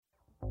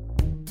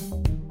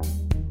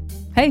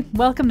Hey,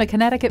 welcome to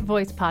Connecticut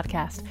Voice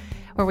Podcast,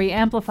 where we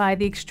amplify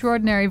the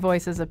extraordinary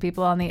voices of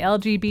people on the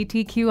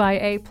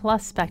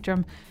LGBTQIA+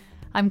 spectrum.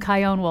 I'm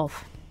Kyone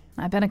Wolf.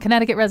 I've been a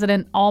Connecticut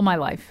resident all my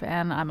life,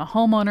 and I'm a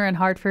homeowner in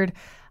Hartford.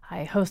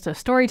 I host a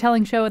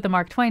storytelling show at the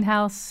Mark Twain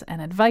House,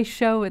 an advice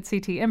show at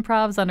CT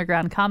Improv's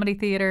Underground Comedy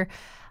Theater.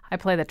 I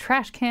play the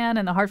trash can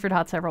in the Hartford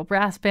Hot Several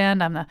Brass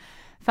Band. I'm the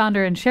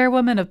founder and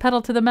chairwoman of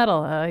Pedal to the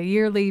Metal, a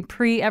yearly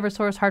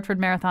pre-Eversource Hartford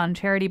Marathon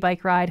charity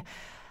bike ride.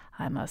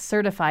 I'm a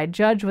certified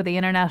judge with the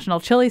International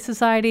Chili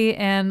Society,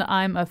 and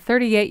I'm a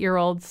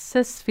 38-year-old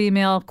cis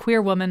female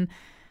queer woman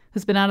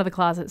who's been out of the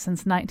closet since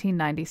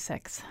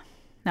 1996.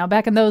 Now,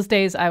 back in those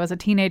days, I was a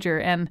teenager,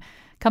 and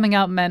coming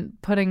out meant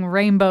putting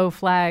rainbow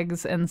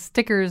flags and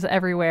stickers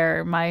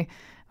everywhere. My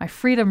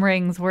freedom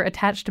rings were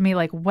attached to me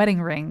like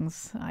wedding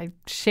rings. I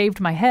shaved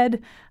my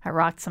head. I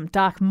rocked some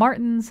Doc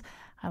Martens.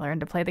 I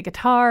learned to play the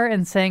guitar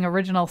and sang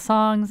original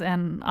songs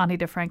and Ani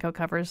DiFranco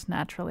covers,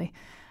 naturally,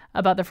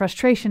 about the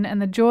frustration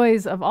and the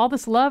joys of all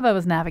this love I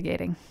was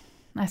navigating.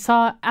 I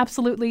saw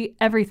absolutely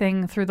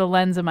everything through the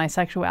lens of my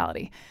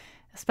sexuality,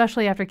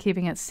 especially after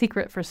keeping it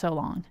secret for so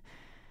long.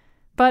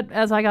 But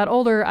as I got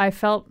older, I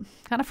felt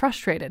kind of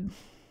frustrated.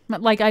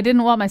 Like I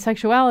didn't want my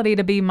sexuality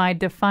to be my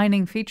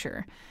defining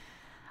feature.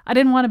 I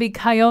didn't want to be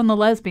Kyone the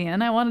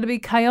lesbian. I wanted to be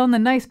Kyone the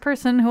nice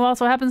person who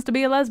also happens to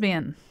be a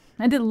lesbian.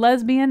 And did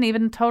lesbian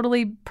even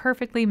totally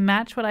perfectly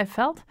match what I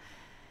felt?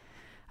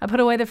 I put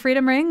away the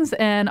freedom rings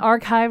and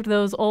archived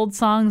those old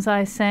songs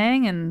I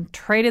sang and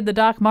traded the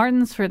Doc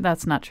Martens for...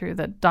 That's not true.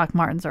 The Doc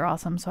Martens are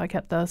awesome, so I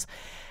kept those.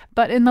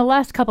 But in the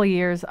last couple of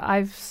years,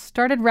 I've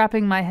started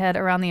wrapping my head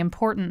around the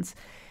importance,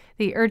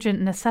 the urgent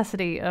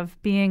necessity of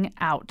being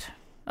out,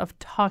 of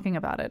talking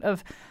about it,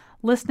 of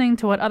listening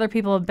to what other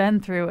people have been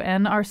through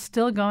and are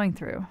still going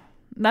through.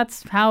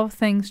 That's how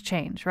things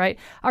change, right?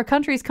 Our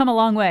country's come a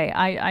long way.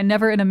 I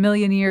never in a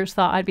million years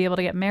thought I'd be able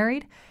to get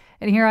married.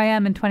 And here I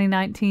am in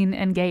 2019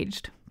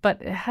 engaged. But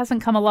it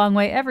hasn't come a long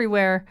way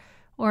everywhere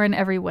or in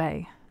every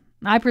way.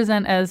 I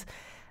present as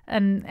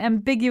an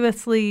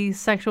ambiguously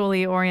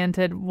sexually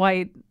oriented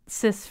white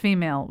cis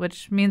female,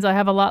 which means I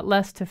have a lot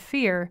less to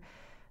fear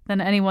than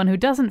anyone who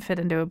doesn't fit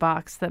into a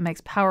box that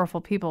makes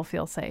powerful people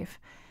feel safe.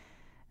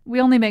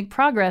 We only make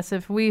progress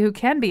if we who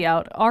can be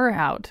out are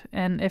out,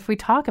 and if we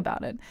talk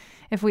about it,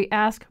 if we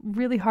ask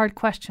really hard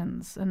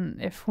questions,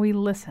 and if we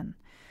listen.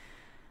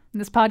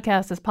 This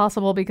podcast is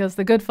possible because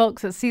the good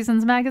folks at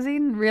Seasons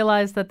Magazine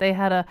realized that they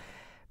had a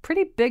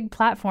pretty big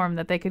platform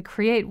that they could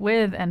create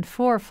with and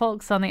for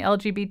folks on the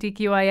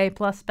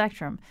LGBTQIA+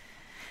 spectrum.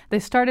 They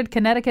started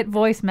Connecticut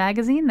Voice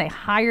Magazine. They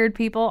hired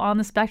people on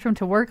the spectrum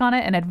to work on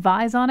it and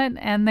advise on it,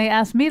 and they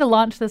asked me to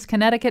launch this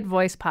Connecticut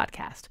Voice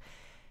podcast.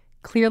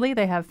 Clearly,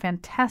 they have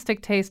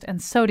fantastic taste,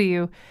 and so do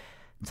you.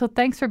 So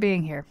thanks for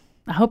being here.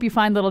 I hope you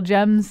find little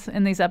gems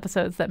in these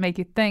episodes that make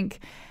you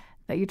think,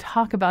 that you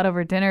talk about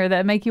over dinner,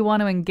 that make you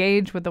want to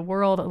engage with the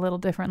world a little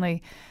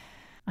differently.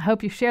 I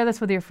hope you share this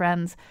with your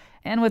friends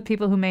and with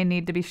people who may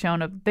need to be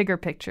shown a bigger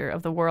picture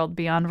of the world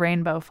beyond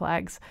rainbow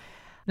flags.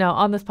 Now,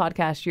 on this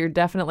podcast, you're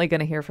definitely going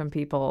to hear from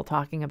people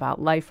talking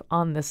about life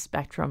on this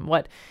spectrum,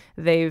 what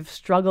they've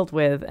struggled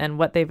with and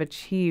what they've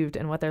achieved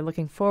and what they're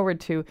looking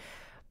forward to.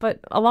 But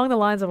along the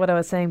lines of what I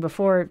was saying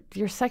before,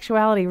 your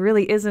sexuality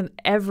really isn't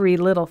every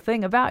little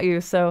thing about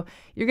you. So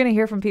you're going to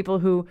hear from people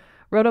who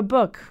wrote a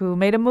book, who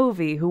made a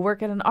movie, who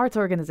work at an arts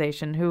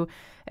organization, who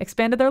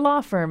expanded their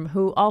law firm,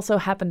 who also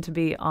happen to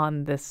be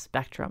on this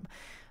spectrum.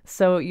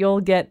 So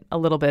you'll get a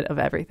little bit of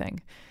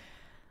everything.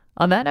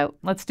 On that note,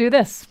 let's do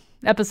this.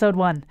 Episode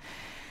 1.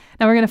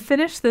 Now we're going to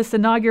finish this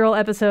inaugural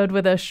episode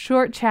with a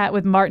short chat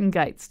with Martin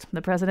Geitst,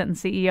 the president and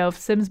CEO of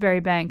Simsbury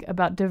Bank,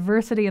 about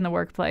diversity in the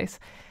workplace.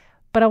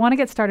 But I want to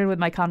get started with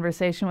my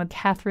conversation with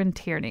Catherine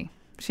Tierney.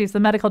 She's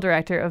the medical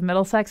director of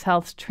Middlesex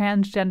Health's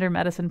transgender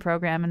medicine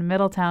program in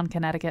Middletown,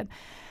 Connecticut.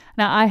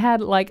 Now, I had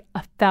like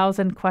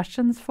 1,000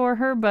 questions for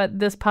her, but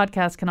this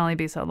podcast can only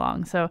be so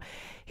long. So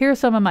here are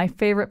some of my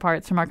favorite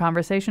parts from our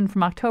conversation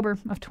from October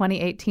of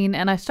 2018.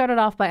 And I started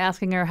off by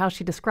asking her how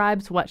she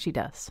describes what she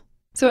does.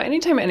 So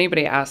anytime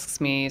anybody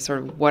asks me sort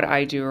of what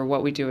I do or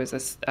what we do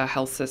as a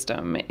health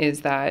system,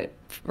 is that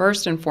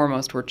first and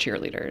foremost, we're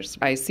cheerleaders.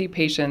 I see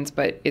patients,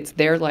 but it's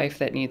their life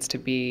that needs to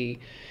be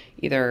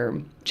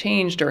either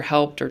changed or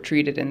helped or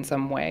treated in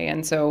some way.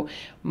 And so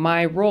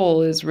my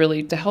role is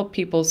really to help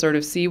people sort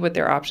of see what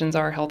their options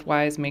are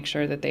health-wise, make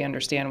sure that they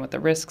understand what the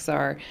risks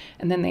are,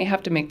 and then they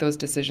have to make those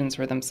decisions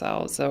for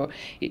themselves. So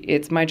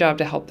it's my job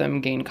to help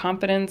them gain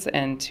confidence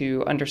and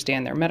to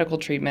understand their medical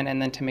treatment, and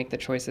then to make the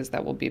choices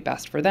that will be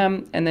best for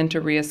them, and then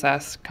to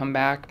reassess, come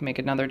back, make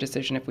another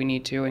decision if we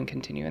need to, and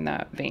continue in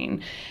that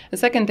vein. The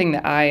second thing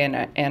that I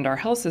and our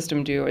health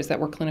system do is that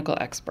we're clinical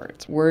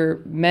experts. We're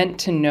meant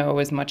to know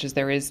as much as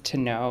there is to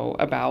know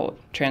about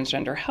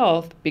transgender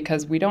health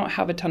because we don't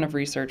have a ton of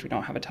research, we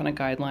don't have a ton of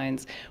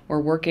guidelines. We're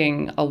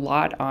working a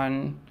lot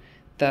on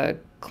the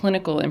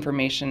clinical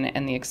information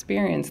and the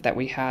experience that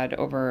we've had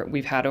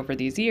over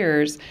these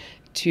years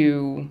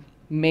to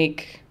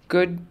make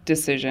good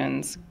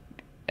decisions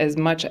as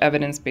much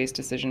evidence-based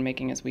decision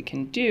making as we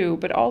can do,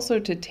 but also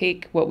to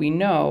take what we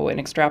know and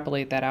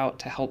extrapolate that out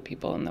to help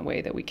people in the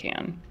way that we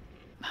can.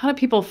 How do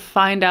people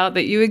find out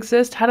that you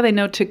exist? How do they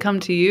know to come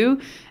to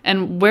you?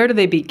 And where do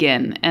they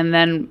begin? And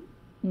then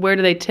where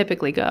do they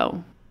typically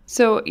go?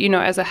 So,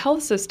 as a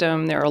health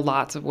system, there are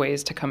lots of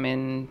ways to come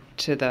in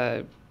to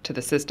the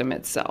system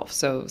itself.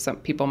 So some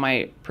people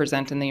might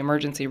present in the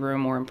emergency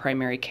room or in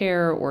primary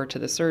care or to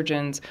the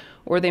surgeons,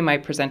 or they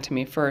might present to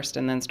me first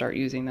and then start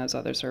using those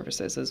other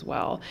services as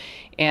well.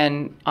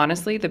 And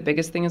honestly, the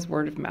biggest thing is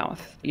word of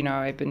mouth.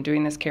 I've been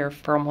doing this care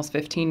for almost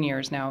 15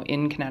 years now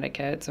in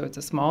Connecticut, so it's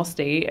a small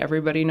state.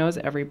 Everybody knows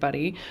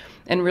everybody.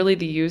 And really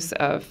the use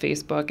of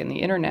Facebook and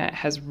the internet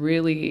has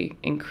really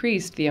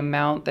increased the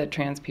amount that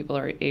trans people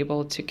are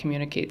able to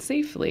communicate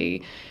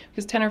safely,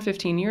 because 10 or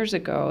 15 years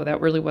ago,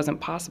 that really wasn't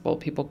possible.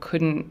 People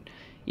couldn't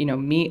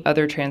meet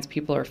other trans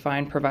people or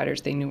find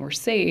providers they knew were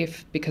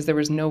safe because there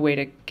was no way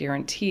to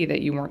guarantee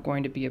that you weren't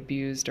going to be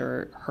abused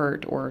or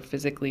hurt or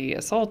physically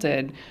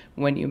assaulted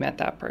when you met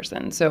that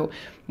person. So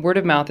word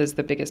of mouth is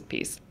the biggest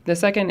piece. The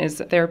second is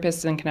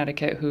therapists in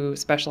Connecticut who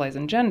specialize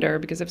in gender,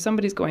 because if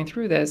somebody's going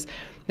through this,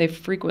 they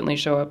frequently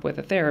show up with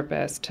a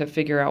therapist to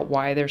figure out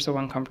why they're so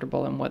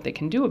uncomfortable and what they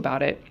can do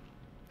about it.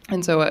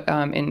 And so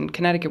in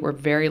Connecticut, we're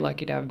very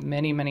lucky to have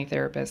many, many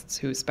therapists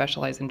who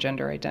specialize in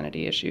gender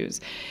identity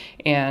issues.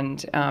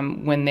 And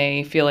when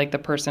they feel like the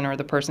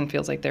person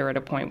feels like they're at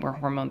a point where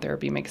hormone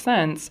therapy makes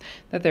sense,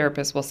 the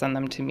therapist will send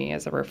them to me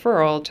as a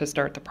referral to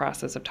start the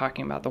process of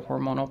talking about the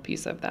hormonal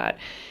piece of that.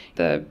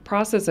 The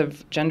process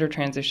of gender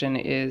transition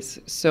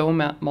is so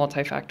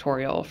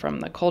multifactorial, from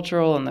the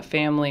cultural and the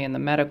family and the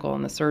medical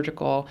and the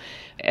surgical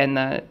and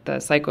the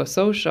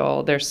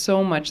psychosocial. There's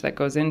so much that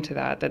goes into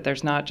that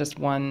there's not just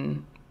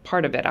one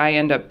part of it. I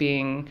end up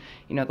being,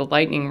 the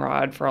lightning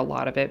rod for a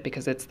lot of it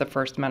because it's the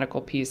first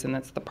medical piece and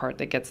that's the part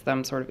that gets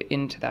them sort of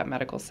into that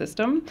medical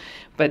system.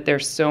 But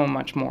there's so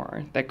much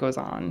more that goes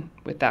on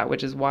with that,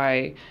 which is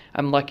why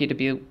I'm lucky to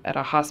be at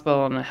a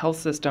hospital and a health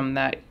system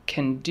that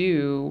can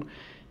do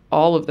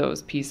all of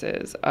those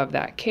pieces of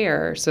that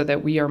care, so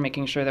that we are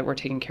making sure that we're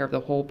taking care of the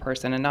whole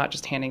person and not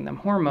just handing them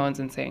hormones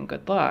and saying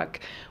good luck.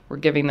 We're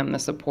giving them the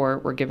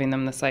support, we're giving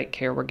them the psych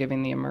care, we're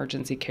giving the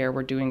emergency care,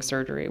 we're doing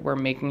surgery, we're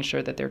making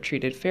sure that they're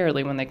treated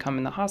fairly when they come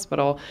in the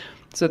hospital,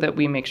 so that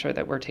we make sure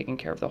that we're taking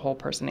care of the whole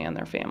person and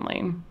their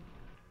family.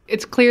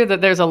 It's clear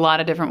that there's a lot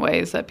of different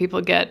ways that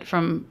people get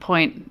from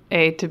point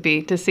A to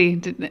B to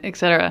C, et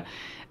cetera.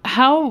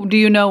 How do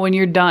you know when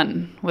you're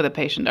done with a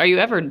patient? Are you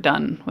ever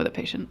done with a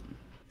patient?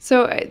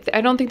 So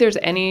I don't think there's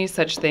any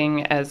such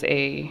thing as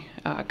a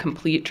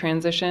complete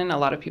transition. A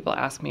lot of people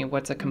ask me,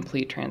 what's a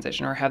complete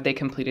transition, or have they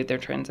completed their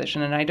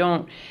transition? And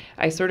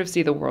I sort of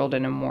see the world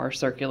in a more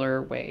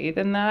circular way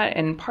than that.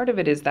 And part of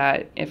it is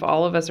that if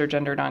all of us are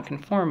gender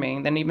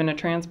nonconforming, then even a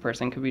trans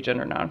person could be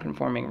gender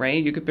nonconforming,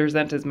 right? You could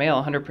present as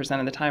male 100%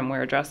 of the time,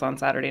 wear a dress on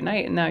Saturday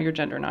night, and now you're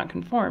gender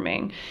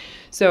nonconforming.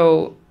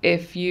 So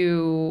if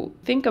you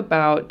think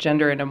about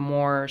gender in a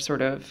more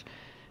sort of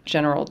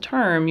general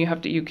term,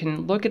 you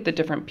can look at the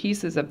different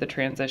pieces of the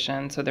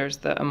transition. So there's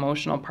the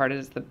emotional part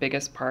is the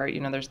biggest part.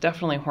 There's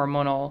definitely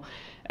hormonal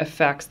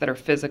effects that are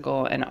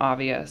physical and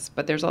obvious,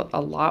 but there's a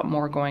lot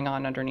more going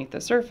on underneath the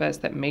surface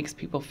that makes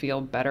people feel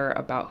better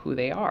about who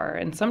they are.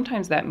 And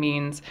sometimes that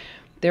means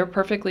they're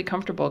perfectly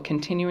comfortable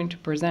continuing to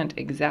present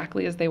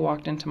exactly as they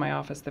walked into my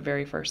office the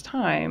very first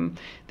time.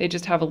 They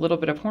just have a little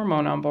bit of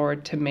hormone on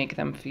board to make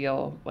them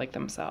feel like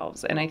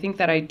themselves. And I think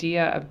that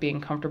idea of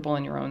being comfortable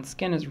in your own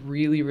skin is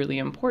really, really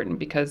important,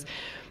 because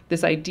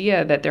this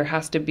idea that there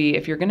has to be,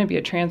 if you're going to be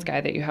a trans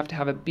guy, that you have to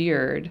have a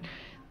beard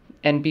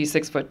and be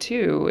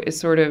 6'2" is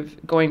sort of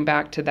going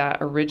back to that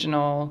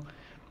original,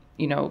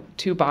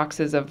 two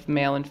boxes of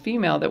male and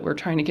female that we're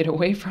trying to get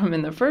away from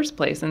in the first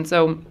place. And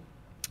so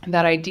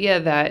that idea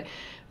that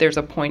there's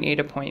a point A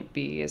to point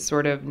B is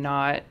sort of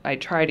not, I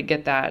try to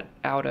get that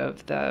out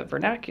of the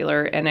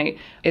vernacular. And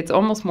it's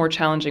almost more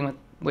challenging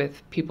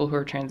with people who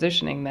are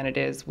transitioning than it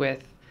is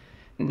with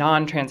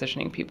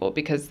non-transitioning people,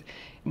 because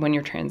when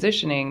you're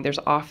transitioning, there's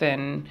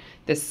often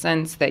this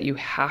sense that you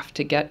have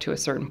to get to a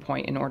certain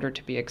point in order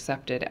to be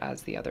accepted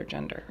as the other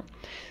gender.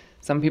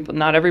 Some people,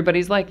 not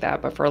everybody's like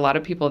that, but for a lot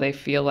of people, they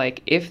feel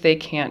like if they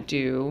can't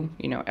do,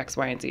 X,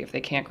 Y, and Z, if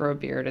they can't grow a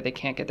beard or they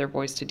can't get their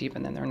voice to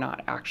deepen, then they're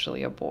not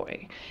actually a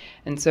boy.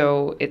 And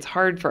so it's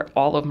hard for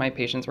all of my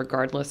patients,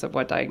 regardless of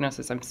what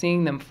diagnosis I'm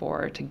seeing them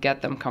for, to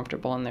get them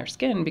comfortable in their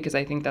skin, because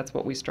I think that's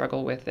what we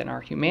struggle with in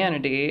our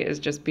humanity, is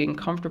just being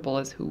comfortable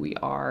as who we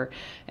are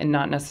and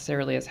not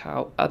necessarily as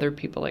how other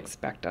people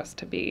expect us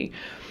to be.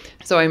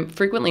 So I'm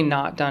frequently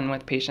not done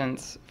with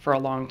patients for a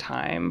long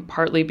time,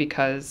 partly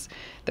because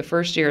the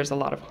first year is a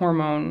lot of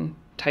hormone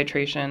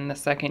titration. The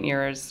second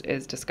year is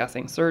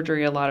discussing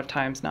surgery a lot of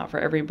times, not for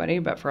everybody,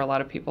 but for a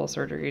lot of people,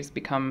 surgeries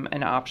become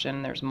an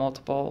option. There's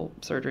multiple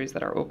surgeries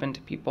that are open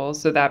to people.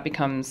 So that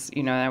becomes,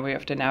 now we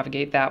have to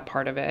navigate that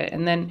part of it.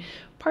 And then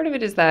part of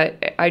it is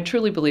that I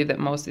truly believe that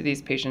most of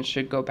these patients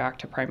should go back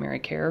to primary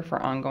care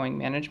for ongoing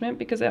management,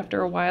 because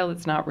after a while,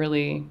 it's not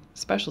really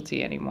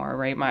specialty anymore,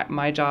 right?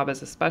 My job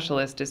as a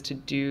specialist is to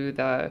do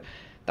the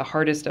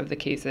hardest of the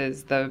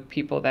cases, the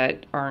people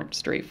that aren't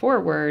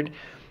straightforward.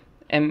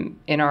 And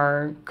in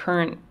our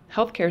current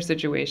healthcare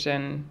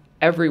situation,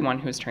 everyone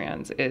who's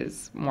trans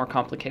is more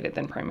complicated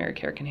than primary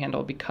care can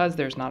handle because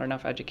there's not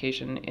enough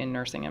education in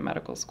nursing and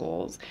medical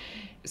schools.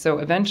 So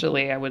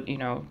eventually I would,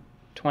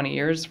 20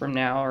 years from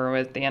now or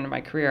at the end of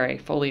my career, I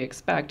fully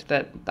expect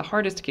that the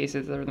hardest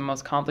cases or the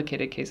most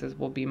complicated cases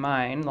will be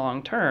mine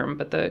long term,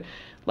 but the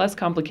less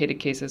complicated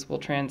cases will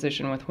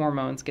transition with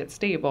hormones, get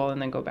stable,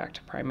 and then go back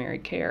to primary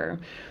care.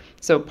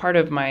 So part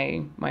of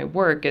my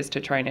work is to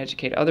try and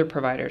educate other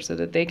providers so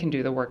that they can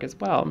do the work as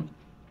well,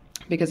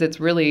 because it's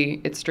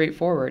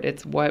straightforward.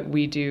 It's what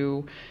we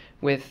do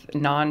with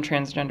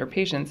non-transgender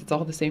patients. It's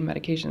all the same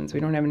medications. We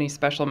don't have any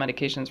special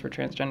medications for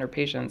transgender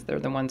patients. They're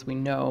the ones we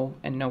know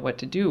and know what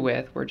to do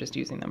with. We're just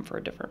using them for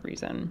a different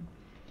reason.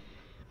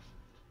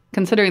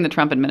 Considering the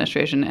Trump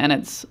administration and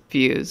its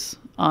views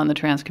on the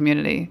trans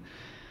community,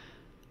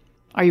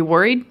 are you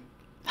worried?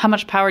 How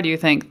much power do you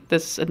think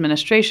this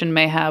administration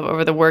may have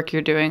over the work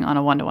you're doing on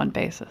a one-to-one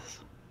basis?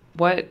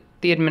 What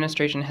the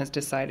administration has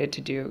decided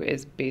to do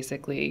is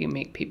basically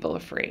make people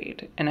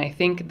afraid. And I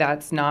think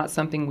that's not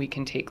something we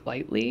can take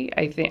lightly.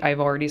 I think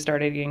I've already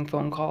started getting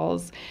phone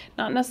calls,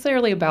 not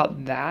necessarily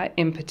about that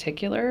in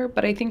particular,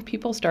 but I think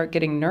people start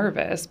getting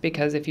nervous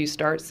because if you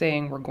start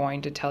saying we're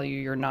going to tell you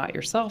you're not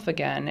yourself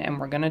again and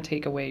we're going to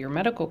take away your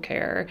medical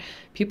care,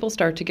 people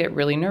start to get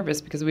really nervous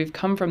because we've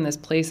come from this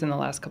place in the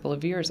last couple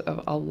of years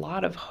of a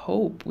lot of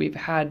hope. We've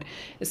had,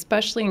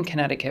 especially in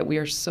Connecticut, we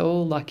are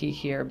so lucky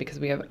here because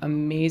we have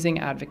amazing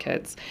advocates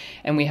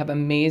and we have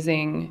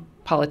amazing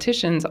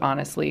politicians,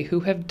 honestly, who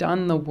have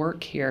done the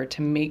work here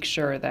to make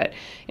sure that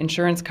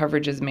insurance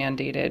coverage is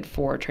mandated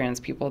for trans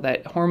people,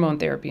 that hormone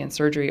therapy and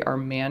surgery are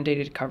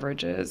mandated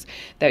coverages,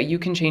 that you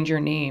can change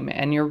your name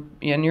and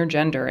your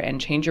gender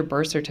and change your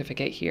birth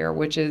certificate here,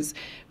 which is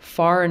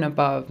far and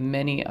above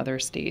many other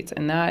states.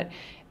 And that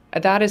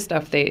is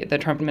stuff the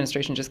Trump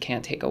administration just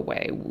can't take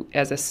away.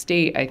 As a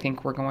state, I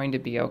think we're going to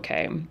be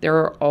okay. There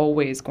are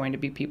always going to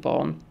be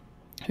people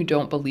who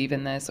don't believe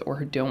in this or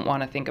who don't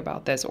want to think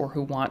about this or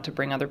who want to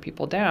bring other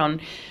people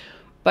down.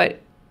 But,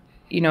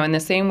 in the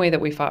same way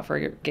that we fought for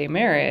gay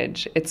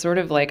marriage, it's sort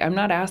of like, I'm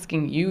not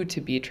asking you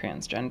to be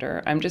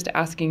transgender. I'm just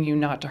asking you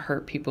not to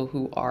hurt people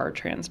who are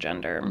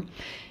transgender.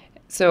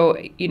 So,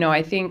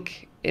 I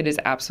think it is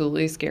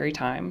absolutely a scary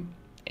time.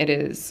 It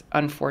is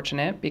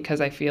unfortunate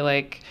because I feel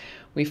like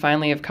we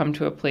finally have come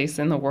to a place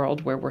in the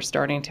world where we're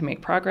starting to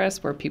make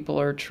progress, where people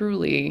are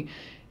truly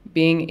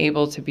being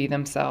able to be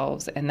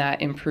themselves, and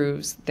that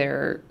improves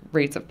their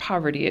rates of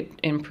poverty. It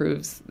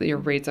improves their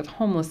rates of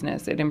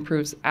homelessness. It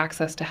improves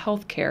access to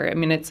health care. I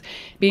mean, it's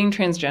being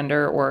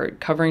transgender or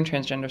covering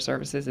transgender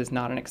services is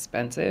not an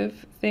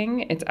expensive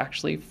thing. It's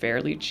actually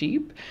fairly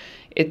cheap.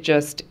 It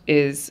just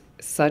is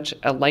such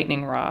a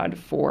lightning rod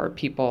for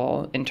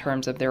people in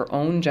terms of their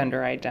own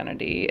gender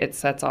identity. It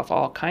sets off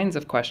all kinds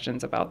of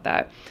questions about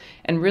that.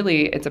 And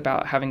really, it's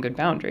about having good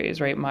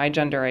boundaries, right? My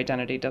gender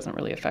identity doesn't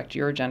really affect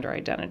your gender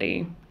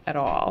identity at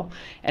all,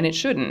 and it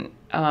shouldn't.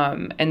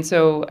 And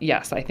so,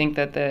 yes, I think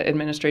that the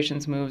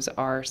administration's moves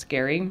are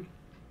scary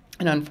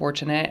and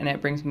unfortunate, and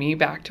it brings me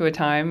back to a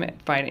time,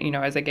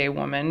 as a gay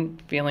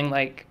woman, feeling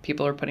like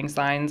people are putting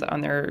signs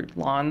on their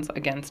lawns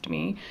against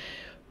me.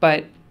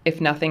 But if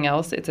nothing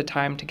else, it's a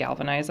time to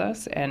galvanize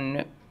us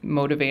and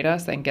motivate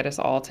us and get us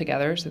all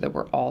together so that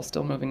we're all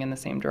still moving in the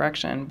same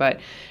direction. But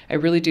I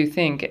really do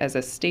think as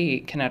a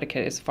state,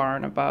 Connecticut is far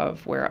and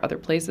above where other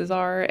places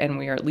are, and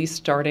we are at least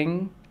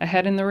starting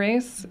ahead in the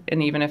race.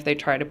 And even if they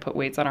try to put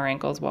weights on our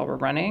ankles while we're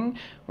running,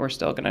 we're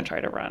still going to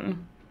try to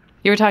run.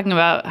 You were talking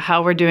about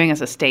how we're doing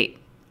as a state.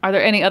 Are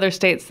there any other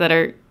states that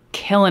are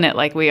killing it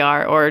like we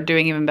are or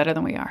doing even better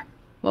than we are?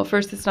 Well,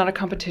 first, it's not a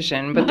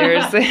competition, but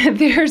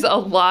there's a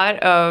lot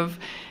of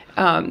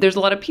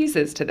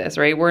pieces to this,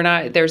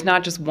 right? There's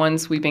not just one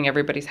sweeping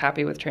everybody's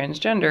happy with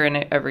transgender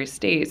in every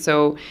state.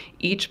 So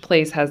each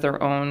place has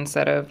their own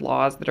set of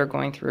laws that are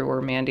going through or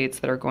mandates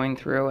that are going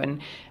through.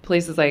 And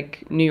places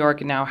like New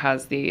York now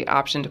has the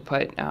option to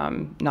put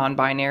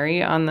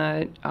non-binary on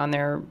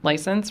their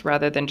license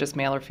rather than just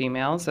male or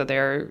female. So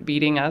they're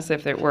beating us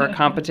if it were a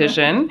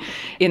competition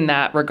in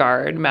that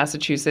regard.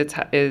 Massachusetts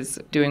is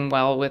doing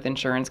well with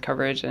insurance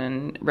coverage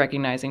and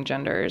recognizing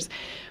genders.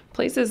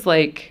 Places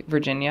like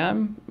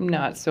Virginia,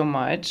 not so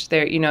much.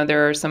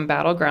 There are some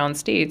battleground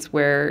states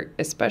where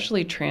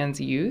especially trans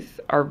youth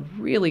are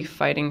really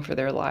fighting for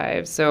their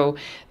lives. So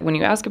when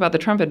you ask about the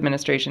Trump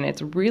administration,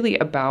 it's really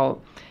about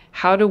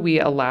how do we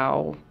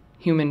allow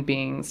human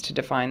beings to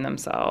define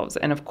themselves.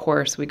 And of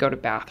course, we go to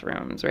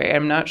bathrooms, right?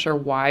 I'm not sure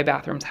why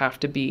bathrooms have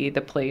to be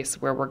the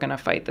place where we're going to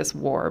fight this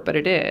war, but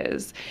it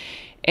is.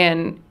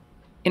 And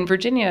in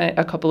Virginia,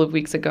 a couple of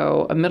weeks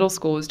ago, a middle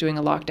school was doing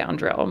a lockdown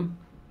drill.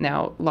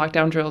 Now,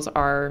 lockdown drills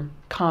are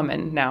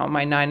common now.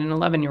 My 9 and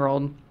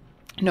 11-year-old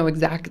know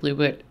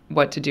exactly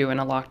what to do in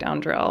a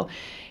lockdown drill.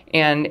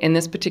 And in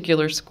this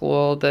particular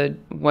school,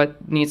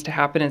 what needs to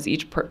happen is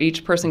each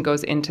person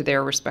goes into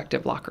their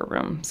respective locker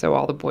room. So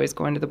all the boys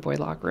go into the boy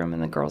locker room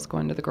and the girls go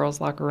into the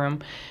girls locker room.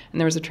 And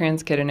there was a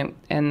trans kid in it,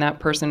 and that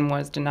person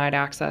was denied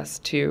access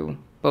to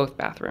both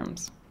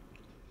bathrooms.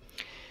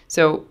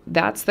 So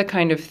that's the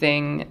kind of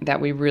thing that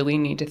we really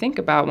need to think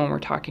about when we're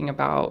talking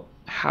about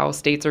how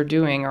states are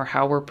doing or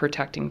how we're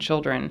protecting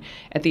children.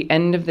 At the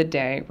end of the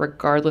day,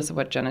 regardless of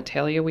what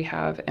genitalia we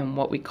have and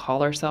what we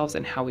call ourselves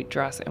and how we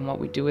dress and what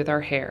we do with our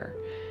hair,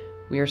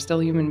 we are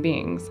still human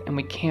beings and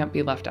we can't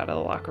be left out of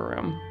the locker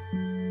room.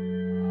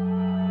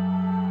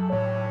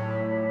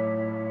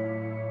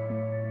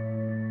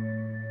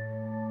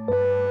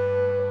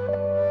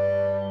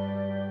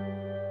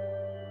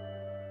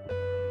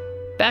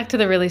 Back to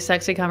the really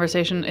sexy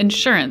conversation,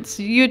 insurance.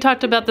 You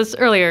talked about this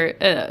earlier,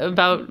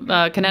 about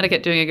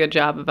Connecticut doing a good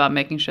job about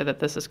making sure that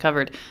this is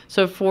covered.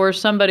 So for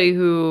somebody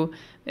who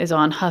is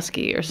on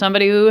Husky or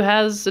somebody who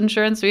has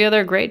insurance via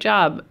their great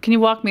job, can you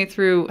walk me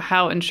through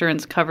how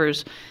insurance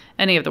covers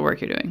any of the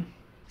work you're doing?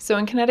 So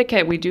in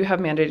Connecticut, we do have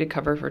mandated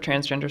cover for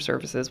transgender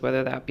services,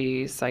 whether that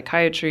be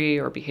psychiatry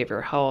or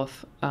behavioral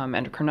health,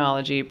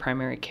 endocrinology,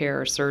 primary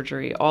care,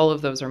 surgery. All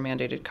of those are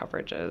mandated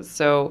coverages.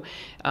 So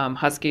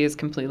Husky is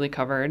completely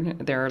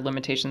covered. There are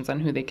limitations on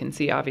who they can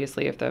see.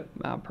 Obviously, if the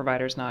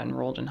provider's not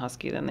enrolled in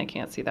Husky, then they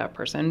can't see that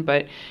person.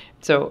 But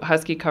so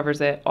Husky covers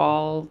it.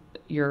 All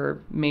your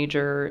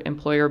major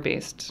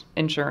employer-based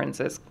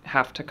insurances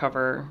have to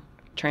cover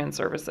trans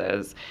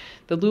services.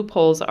 The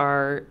loopholes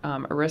are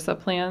ERISA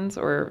plans,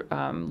 or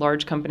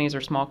large companies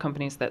or small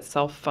companies that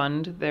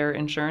self-fund their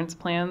insurance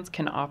plans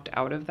can opt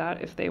out of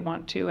that if they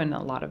want to, and a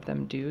lot of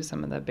them do.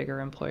 Some of the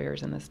bigger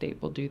employers in the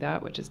state will do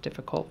that, which is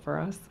difficult for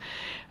us.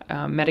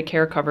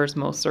 Medicare covers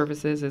most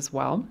services as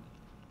well.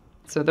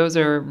 So those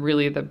are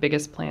really the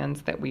biggest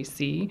plans that we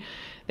see.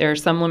 There are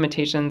some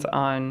limitations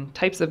on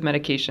types of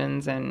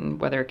medications and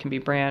whether it can be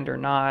brand or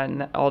not,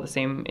 and all the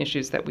same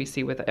issues that we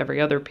see with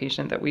every other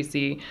patient that we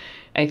see.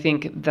 I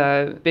think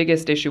the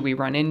biggest issue we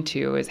run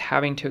into is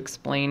having to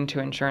explain to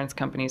insurance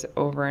companies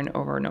over and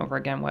over and over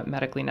again what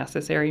medically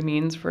necessary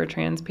means for a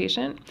trans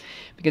patient.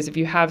 Because if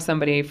you have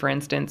somebody, for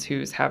instance,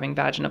 who's having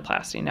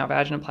vaginoplasty, now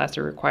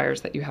vaginoplasty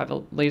requires that you have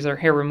a laser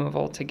hair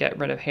removal to get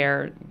rid of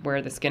hair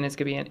where the skin is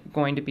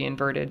going to be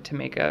inverted to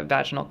make a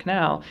vaginal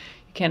canal.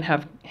 You can't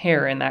have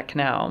hair in that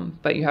canal,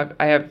 but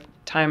I have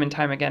time and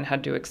time again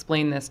had to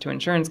explain this to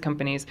insurance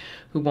companies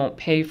who won't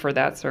pay for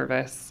that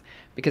service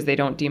because they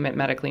don't deem it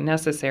medically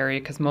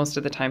necessary, because most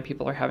of the time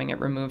people are having it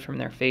removed from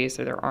their face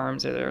or their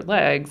arms or their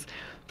legs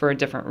for a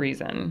different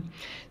reason.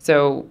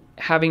 So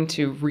having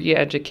to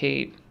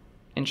re-educate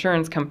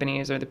insurance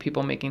companies or the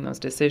people making those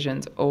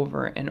decisions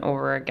over and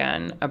over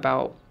again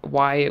about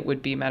why it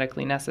would be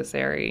medically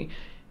necessary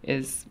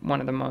is one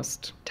of the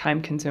most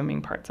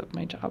time-consuming parts of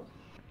my job.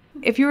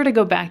 If you were to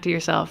go back to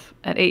yourself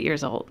at 8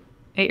 years old,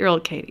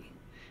 8-year-old Katie,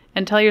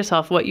 and tell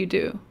yourself what you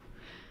do,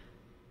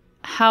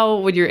 how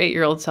would your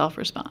 8-year-old self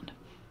respond?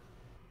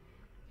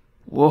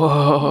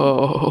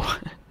 Whoa.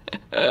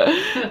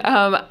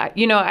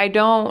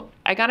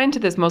 I got into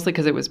this mostly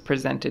because it was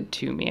presented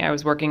to me. I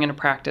was working in a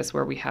practice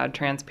where we had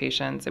trans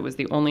patients. It was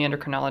the only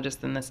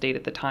endocrinologist in the state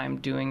at the time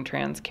doing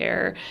trans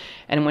care.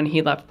 And when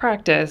he left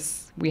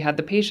practice, we had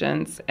the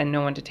patients and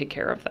no one to take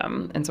care of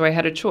them. And so I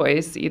had a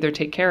choice, either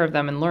take care of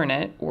them and learn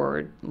it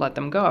or let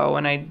them go.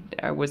 And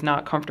I was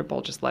not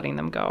comfortable just letting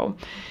them go.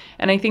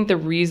 And I think the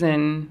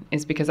reason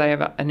is because I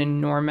have an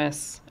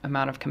enormous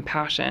amount of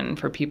compassion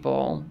for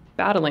people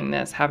battling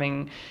this,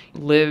 having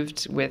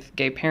lived with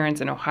gay parents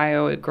in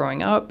Ohio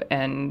growing up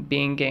and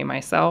being gay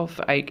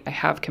myself. I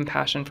have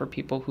compassion for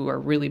people who are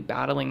really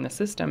battling the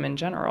system in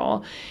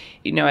general.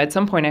 At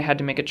some point I had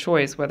to make a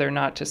choice whether or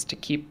not just to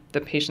keep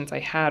the patients I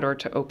had or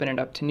to open it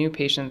up to new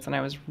patients. And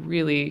I was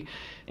really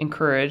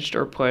encouraged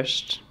or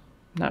pushed,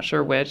 not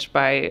sure which,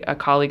 by a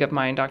colleague of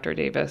mine, Dr.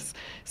 Davis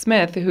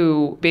Smith,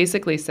 who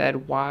basically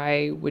said,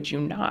 why would you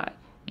not?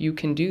 You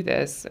can do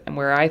this. And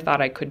where I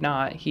thought I could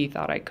not, he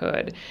thought I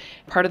could.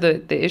 Part of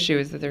the issue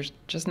is that there's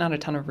just not a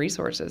ton of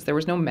resources. There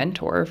was no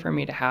mentor for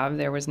me to have.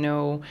 There was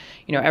no,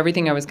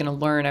 everything I was going to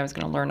learn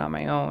on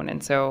my own.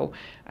 And so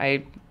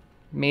I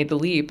made the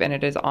leap, and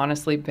it has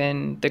honestly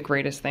been the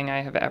greatest thing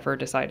I have ever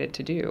decided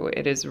to do.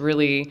 It is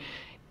really,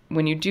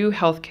 when you do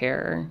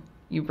healthcare,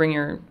 you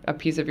bring a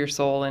piece of your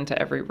soul into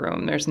every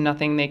room. There's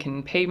nothing they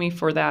can pay me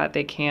for that.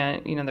 They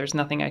can't, there's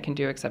nothing I can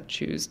do except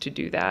choose to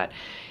do that.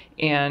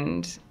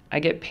 And I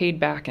get paid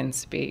back in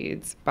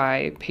spades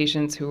by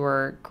patients who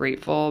are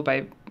grateful,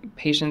 by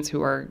patients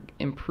who are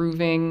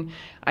improving.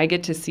 I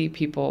get to see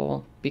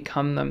people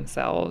become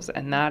themselves,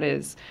 and that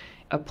is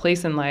a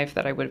place in life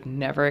that I would have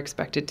never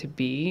expected to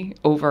be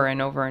over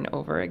and over and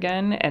over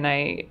again. And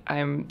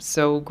I'm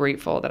so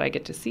grateful that I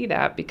get to see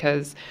that,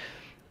 because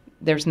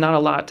there's not a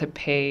lot to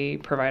pay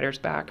providers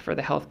back for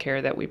the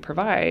healthcare that we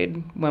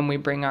provide when we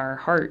bring our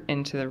heart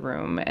into the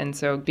room. And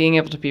so being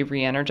able to be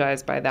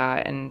re-energized by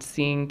that and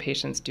seeing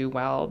patients do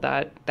well,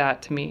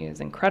 that to me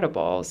is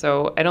incredible.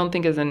 So I don't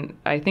think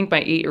I think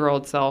my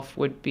 8-year-old self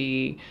would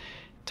be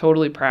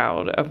totally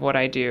proud of what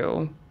I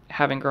do,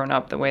 having grown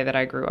up the way that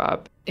I grew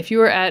up. If you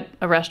were at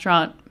a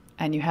restaurant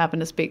and you happened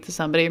to speak to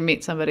somebody or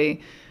meet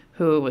somebody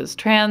who was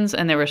trans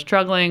and they were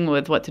struggling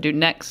with what to do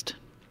next,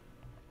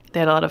 they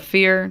had a lot of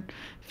fear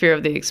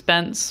of the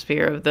expense,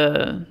 fear of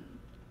the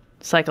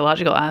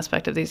psychological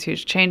aspect of these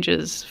huge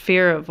changes,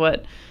 fear of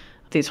what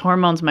these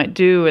hormones might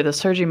do or the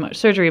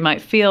surgery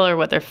might feel or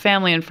what their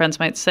family and friends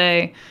might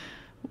say,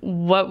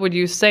 what would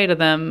you say to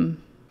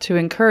them to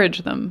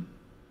encourage them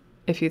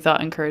if you thought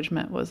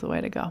encouragement was the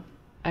way to go?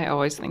 I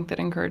always think that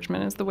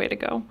encouragement is the way to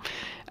go.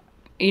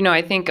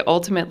 I think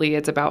ultimately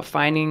it's about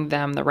finding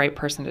them the right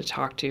person to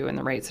talk to in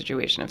the right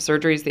situation. If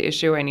surgery is the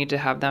issue, I need to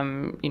have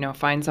them,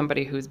 find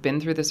somebody who's been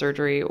through the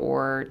surgery,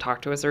 or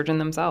talk to a surgeon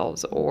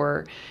themselves,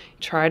 or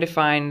try to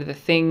find the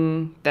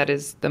thing that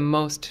is the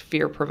most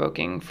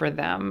fear-provoking for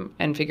them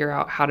and figure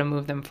out how to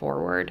move them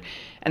forward.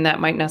 And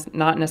that might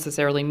not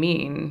necessarily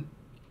mean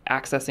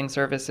accessing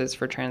services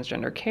for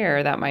transgender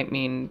care. That might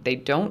mean they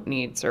don't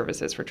need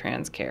services for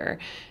trans care.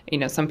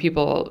 Some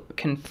people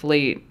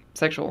conflate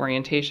sexual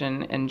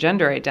orientation and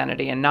gender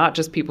identity, and not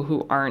just people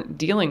who aren't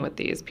dealing with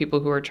these. People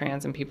who are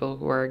trans and people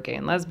who are gay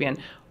and lesbian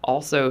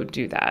also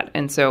do that.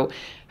 And so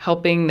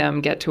helping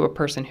them get to a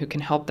person who can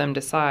help them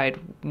decide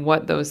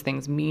what those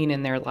things mean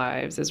in their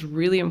lives is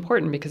really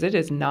important, because it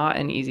is not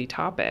an easy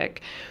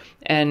topic.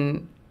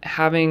 And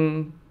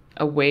having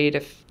a way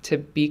to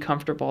be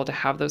comfortable, to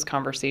have those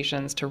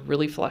conversations, to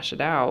really flesh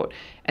it out,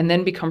 and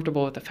then be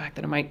comfortable with the fact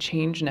that it might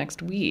change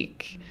next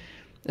week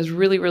is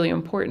really, really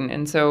important.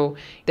 And so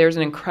there's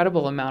an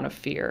incredible amount of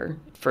fear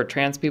for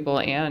trans people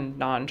and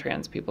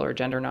non-trans people or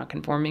gender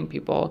non-conforming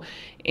people.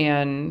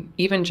 And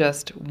even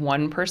just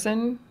one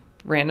person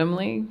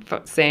randomly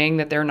saying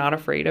that they're not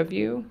afraid of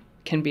you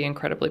can be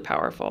incredibly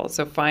powerful.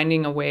 So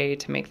finding a way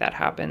to make that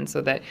happen so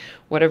that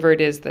whatever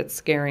it is that's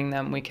scaring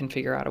them, we can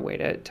figure out a way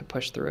to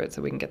push through it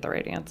so we can get the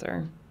right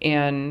answer.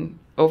 And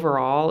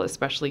overall,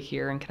 especially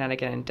here in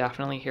Connecticut and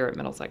definitely here at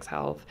Middlesex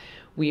Health,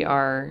 we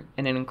are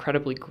in an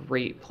incredibly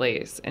great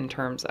place in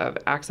terms of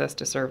access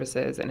to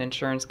services and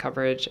insurance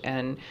coverage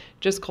and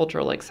just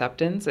cultural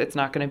acceptance. It's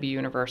not going to be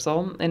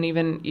universal. And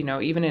even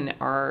in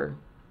our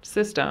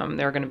system,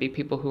 there are going to be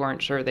people who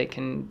aren't sure they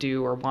can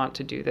do or want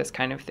to do this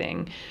kind of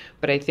thing.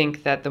 But I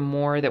think that the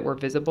more that we're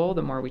visible,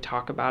 the more we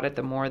talk about it,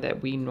 the more that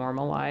we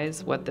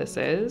normalize what this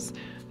is,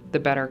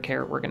 the better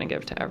care we're going to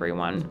give to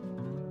everyone.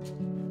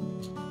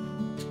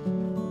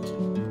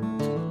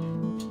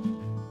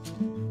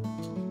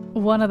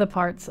 One of the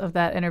parts of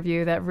that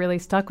interview that really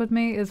stuck with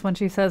me is when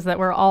she says that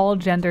we're all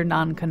gender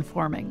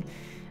non-conforming.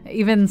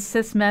 Even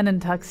cis men in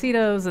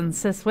tuxedos and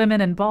cis women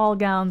in ball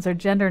gowns are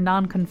gender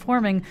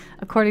non-conforming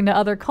according to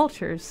other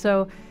cultures.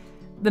 So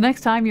the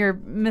next time your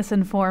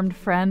misinformed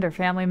friend or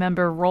family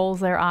member rolls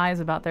their eyes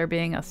about there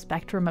being a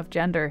spectrum of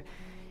gender,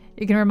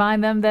 you can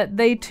remind them that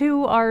they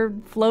too are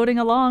floating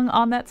along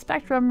on that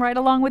spectrum right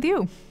along with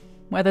you,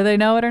 whether they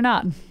know it or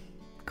not.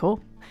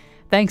 Cool.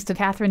 Thanks to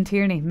Catherine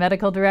Tierney,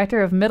 Medical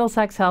Director of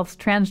Middlesex Health's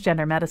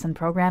Transgender Medicine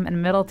Program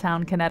in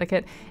Middletown,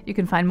 Connecticut. You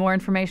can find more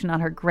information on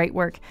her great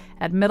work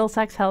at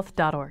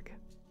middlesexhealth.org.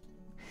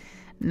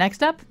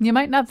 Next up, you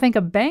might not think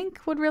a bank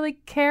would really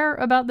care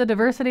about the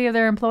diversity of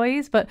their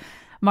employees, but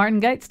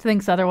Martin Geitz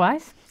thinks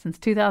otherwise. Since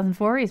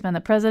 2004, he's been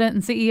the president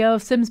and CEO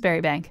of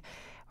Simsbury Bank,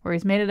 where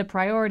he's made it a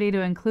priority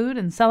to include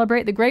and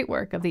celebrate the great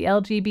work of the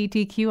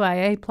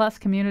LGBTQIA+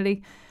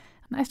 community.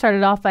 I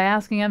started off by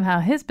asking him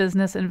how his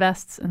business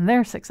invests in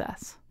their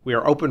success. We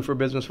are open for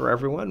business for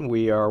everyone.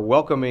 We are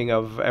welcoming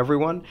of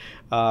everyone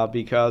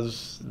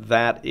because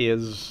that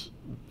is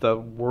the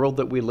world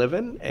that we live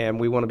in, and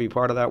we want to be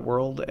part of that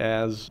world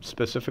as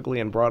specifically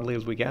and broadly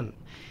as we can.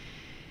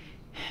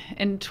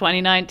 In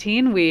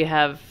 2019, we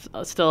have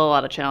still a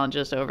lot of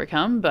challenges to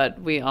overcome,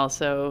 but we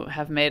also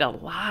have made a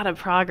lot of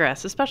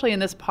progress, especially in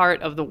this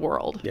part of the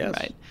world. Yes.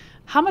 Right?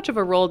 How much of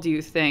a role do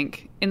you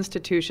think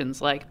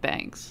institutions like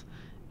banks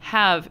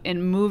have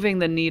in moving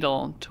the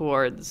needle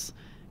towards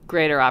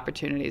greater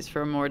opportunities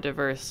for a more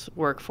diverse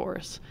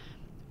workforce?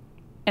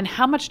 And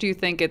how much do you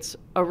think it's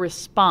a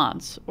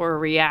response or a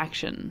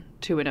reaction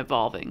to an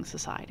evolving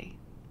society?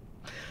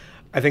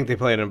 I think they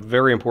play a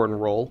very important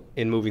role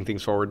in moving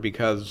things forward,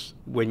 because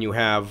when you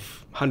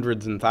have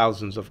hundreds and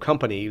thousands of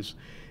companies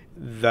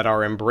that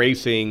are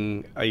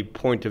embracing a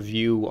point of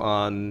view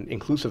on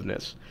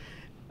inclusiveness,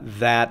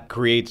 that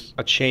creates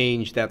a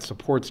change that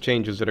supports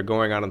changes that are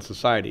going on in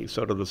society.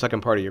 So to the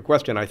second part of your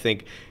question, I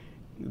think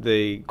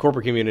the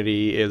corporate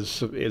community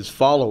is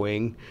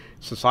following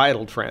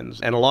societal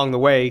trends, and along the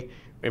way,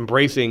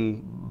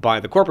 embracing by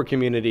the corporate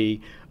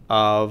community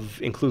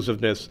of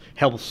inclusiveness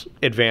helps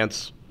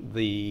advance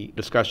the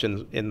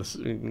discussions in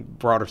the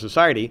broader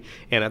society,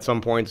 and at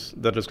some points,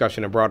 the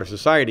discussion in broader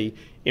society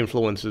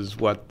influences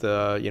what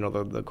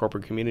the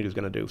corporate community is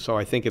going to do. So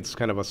I think it's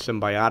kind of a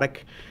symbiotic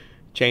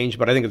change,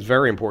 but I think it's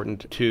very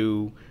important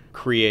to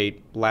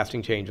create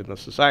lasting change in the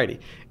society.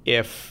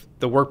 If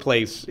the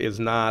workplace is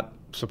not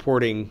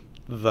supporting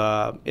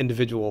the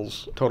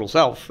individual's total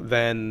self,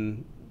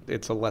 then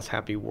it's a less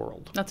happy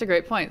world. That's a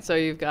great point. So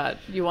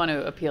you want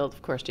to appeal,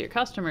 of course, to your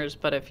customers,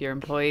 but if your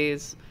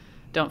employees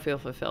don't feel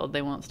fulfilled,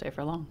 they won't stay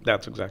for long.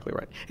 That's exactly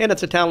right. And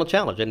it's a talent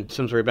challenge. And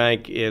Simsbury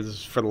Bank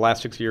is, for the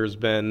last 6 years,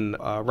 been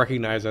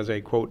recognized as a,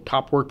 quote,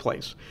 top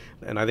workplace.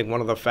 And I think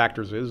one of the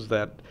factors is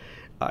that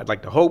I'd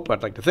like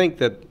to think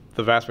that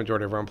the vast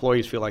majority of our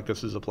employees feel like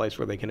this is a place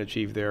where they can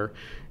achieve their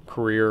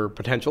career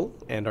potential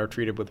and are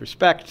treated with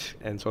respect.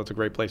 And so it's a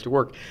great place to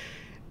work.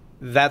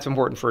 That's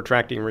important for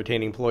attracting and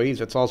retaining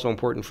employees. It's also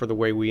important for the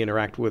way we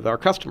interact with our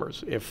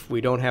customers. If we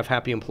don't have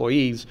happy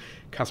employees,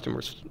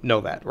 customers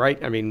know that,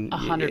 right? I mean,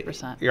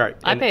 100%. Right.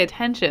 I pay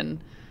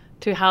attention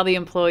to how the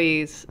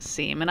employees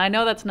seem. And I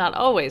know that's not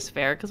always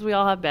fair because we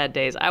all have bad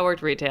days. I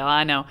worked retail,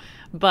 I know.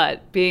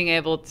 But being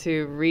able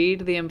to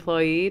read the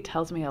employee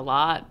tells me a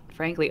lot,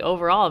 frankly,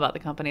 overall about the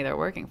company they're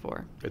working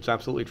for. It's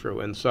absolutely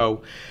true. And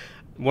so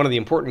one of the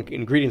important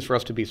ingredients for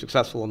us to be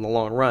successful in the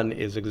long run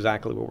is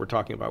exactly what we're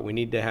talking about. We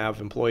need to have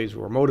employees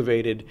who are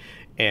motivated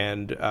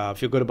and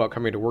feel good about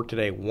coming to work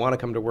today, want to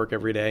come to work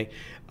every day,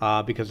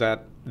 because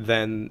that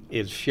then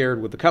is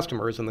shared with the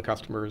customers, and the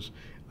customers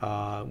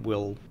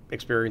will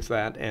experience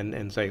that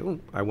and say, oh,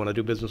 I want to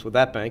do business with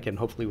that bank, and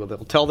hopefully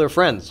they'll tell their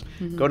friends,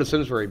 go to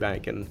Simsbury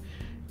Bank, and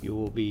you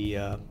will be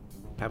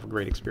have a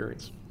great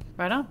experience.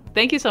 Right on.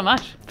 Thank you so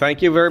much.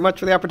 Thank you very much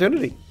for the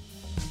opportunity.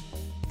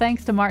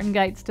 Thanks to Martin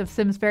Geitst of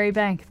Simsbury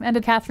Bank and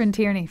to Catherine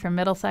Tierney from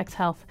Middlesex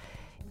Health.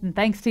 And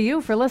thanks to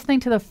you for listening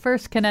to the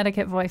first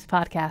Connecticut Voice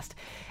podcast.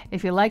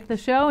 If you like the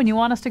show and you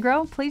want us to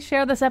grow, please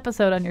share this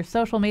episode on your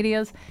social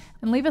medias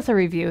and leave us a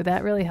review.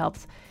 That really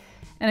helps.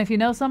 And if you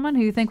know someone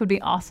who you think would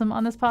be awesome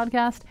on this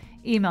podcast,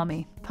 email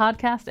me,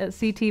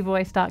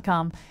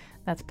 podcast@ctvoice.com.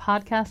 That's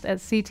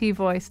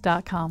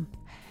podcast@ctvoice.com.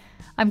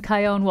 I'm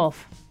Kyone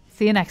Wolf.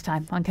 See you next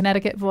time on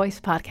Connecticut Voice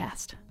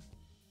Podcast.